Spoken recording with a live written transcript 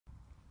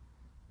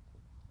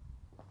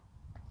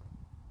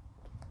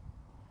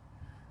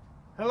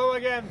Hello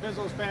again,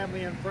 Fissels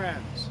family and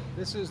friends.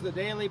 This is the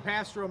Daily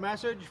Pastoral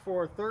Message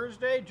for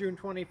Thursday, June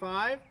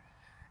 25.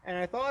 And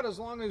I thought as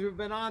long as we've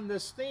been on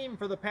this theme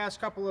for the past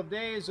couple of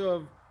days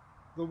of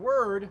the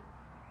Word,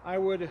 I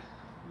would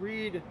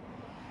read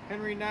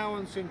Henri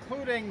Nouwen's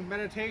concluding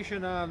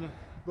meditation on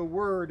the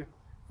Word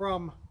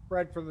from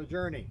Bread for the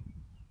Journey.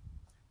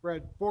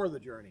 Bread for the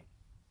Journey.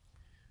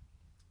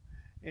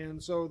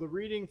 And so the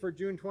reading for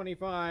June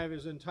 25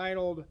 is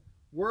entitled,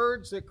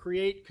 Words That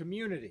Create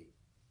Community.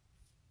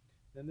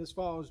 And this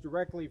follows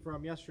directly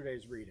from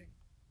yesterday's reading.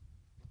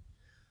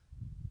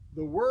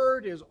 The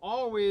Word is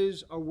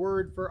always a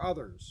word for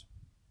others.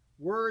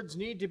 Words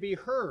need to be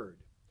heard.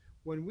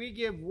 When we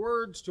give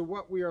words to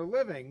what we are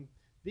living,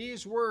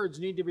 these words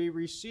need to be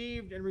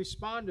received and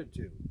responded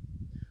to.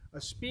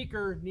 A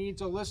speaker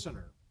needs a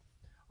listener.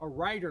 A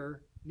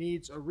writer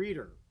needs a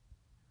reader.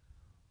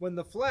 When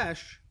the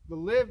flesh, the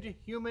lived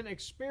human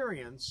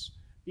experience,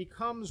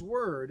 becomes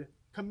word,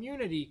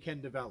 community can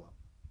develop.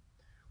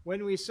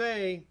 When we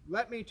say,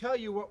 let me tell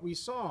you what we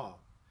saw,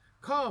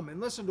 come and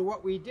listen to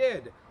what we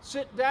did,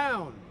 sit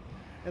down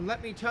and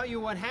let me tell you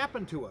what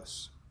happened to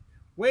us,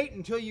 wait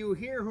until you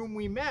hear whom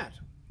we met,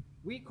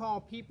 we call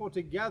people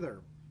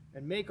together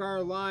and make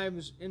our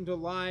lives into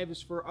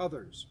lives for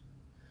others.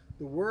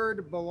 The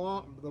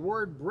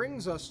word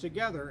brings us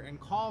together and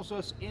calls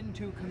us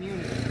into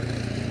community.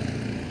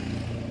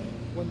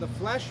 When the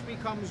flesh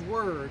becomes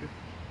word,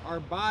 our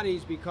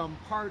bodies become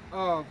part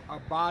of a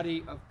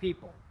body of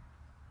people.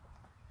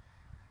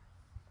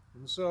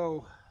 And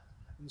so,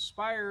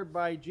 inspired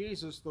by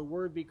Jesus, the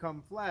Word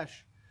become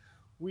flesh,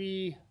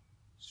 we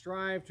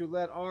strive to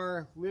let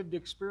our lived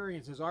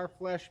experiences, our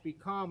flesh,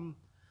 become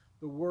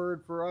the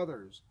Word for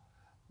others.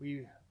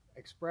 We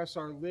express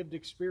our lived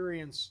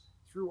experience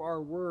through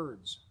our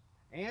words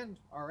and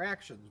our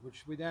actions,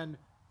 which we then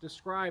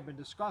describe and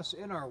discuss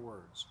in our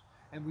words.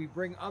 And we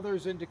bring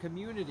others into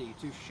community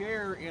to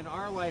share in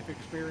our life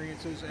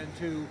experiences and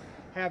to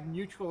have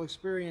mutual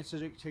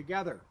experiences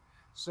together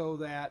so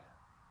that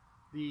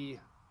the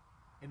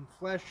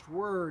enfleshed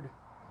word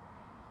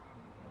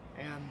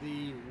and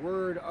the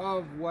word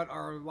of what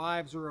our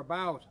lives are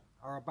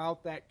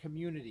about that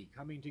community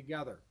coming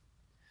together.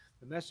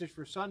 The message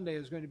for Sunday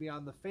is going to be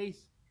on the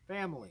faith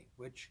family,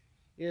 which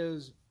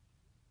is,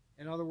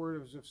 in other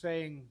words of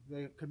saying,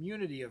 the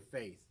community of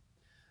faith,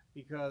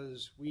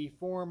 because we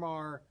form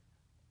our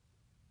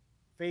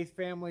faith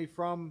family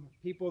from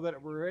people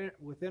that were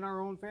within our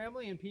own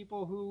family and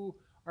people who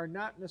are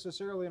not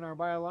necessarily in our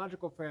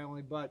biological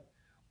family, but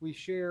we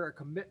share a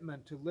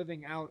commitment to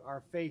living out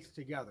our faith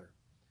together.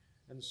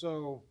 And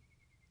so,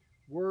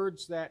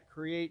 words that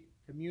create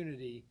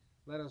community,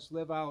 let us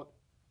live out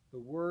the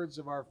words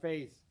of our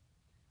faith,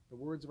 the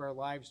words of our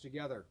lives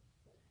together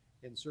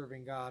in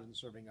serving God and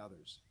serving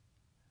others.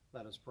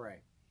 Let us pray.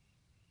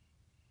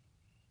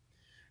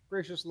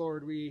 Gracious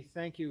Lord, we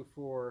thank you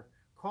for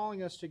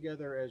calling us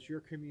together as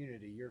your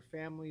community, your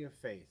family of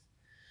faith.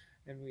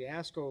 And we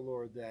ask, O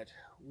Lord, that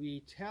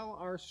we tell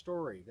our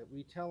story,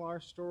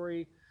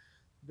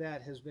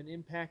 that has been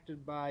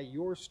impacted by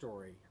your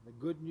story, the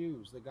good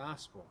news, the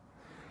gospel,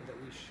 and that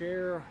we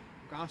share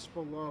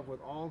gospel love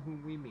with all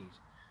whom we meet,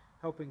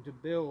 helping to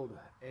build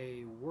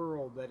a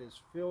world that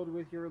is filled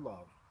with your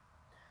love.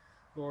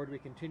 Lord, we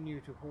continue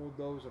to hold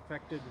those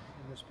affected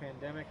in this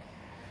pandemic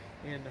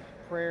in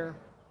prayer.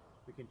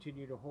 We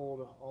continue to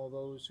hold all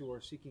those who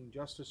are seeking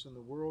justice in the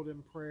world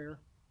in prayer.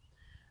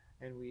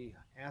 And we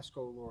ask,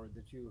 O Lord,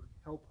 that you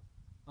help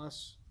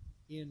us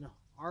in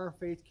our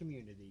faith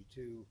community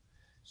to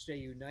stay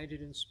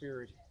united in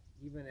spirit,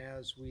 even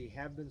as we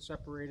have been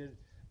separated,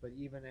 but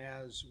even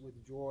as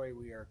with joy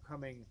we are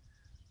coming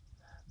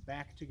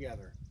back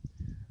together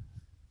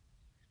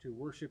to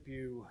worship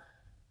you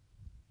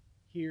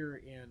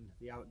here in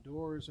the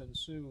outdoors and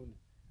soon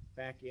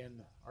back in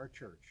our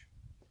church.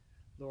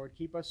 Lord,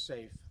 keep us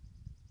safe,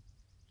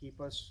 keep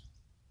us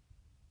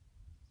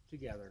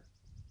together,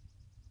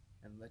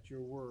 and let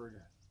your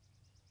word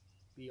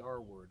be our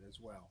word as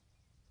well.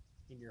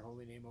 In your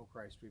holy name, O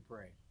Christ, we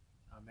pray.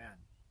 Amen.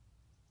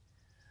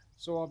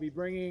 So I'll be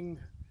bringing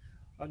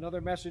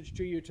another message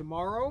to you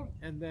tomorrow,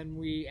 and then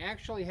we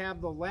actually have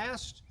the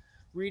last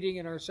reading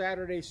in our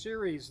Saturday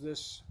series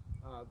this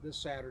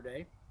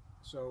Saturday.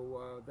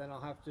 So then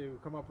I'll have to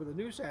come up with a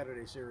new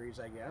Saturday series,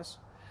 I guess.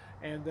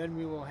 And then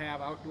we will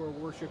have outdoor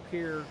worship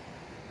here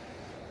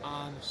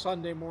on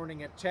Sunday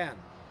morning at 10.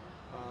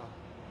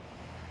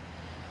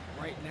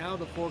 Right now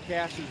the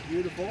forecast is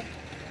beautiful,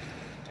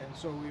 and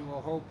so we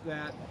will hope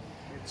that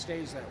it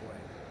stays that way.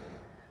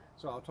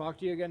 So I'll talk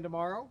to you again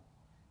tomorrow.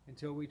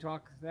 Until we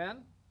talk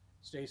then,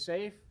 stay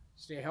safe,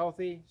 stay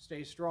healthy,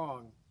 stay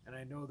strong, and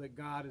I know that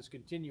God is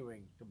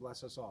continuing to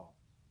bless us all.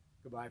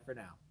 Goodbye for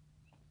now.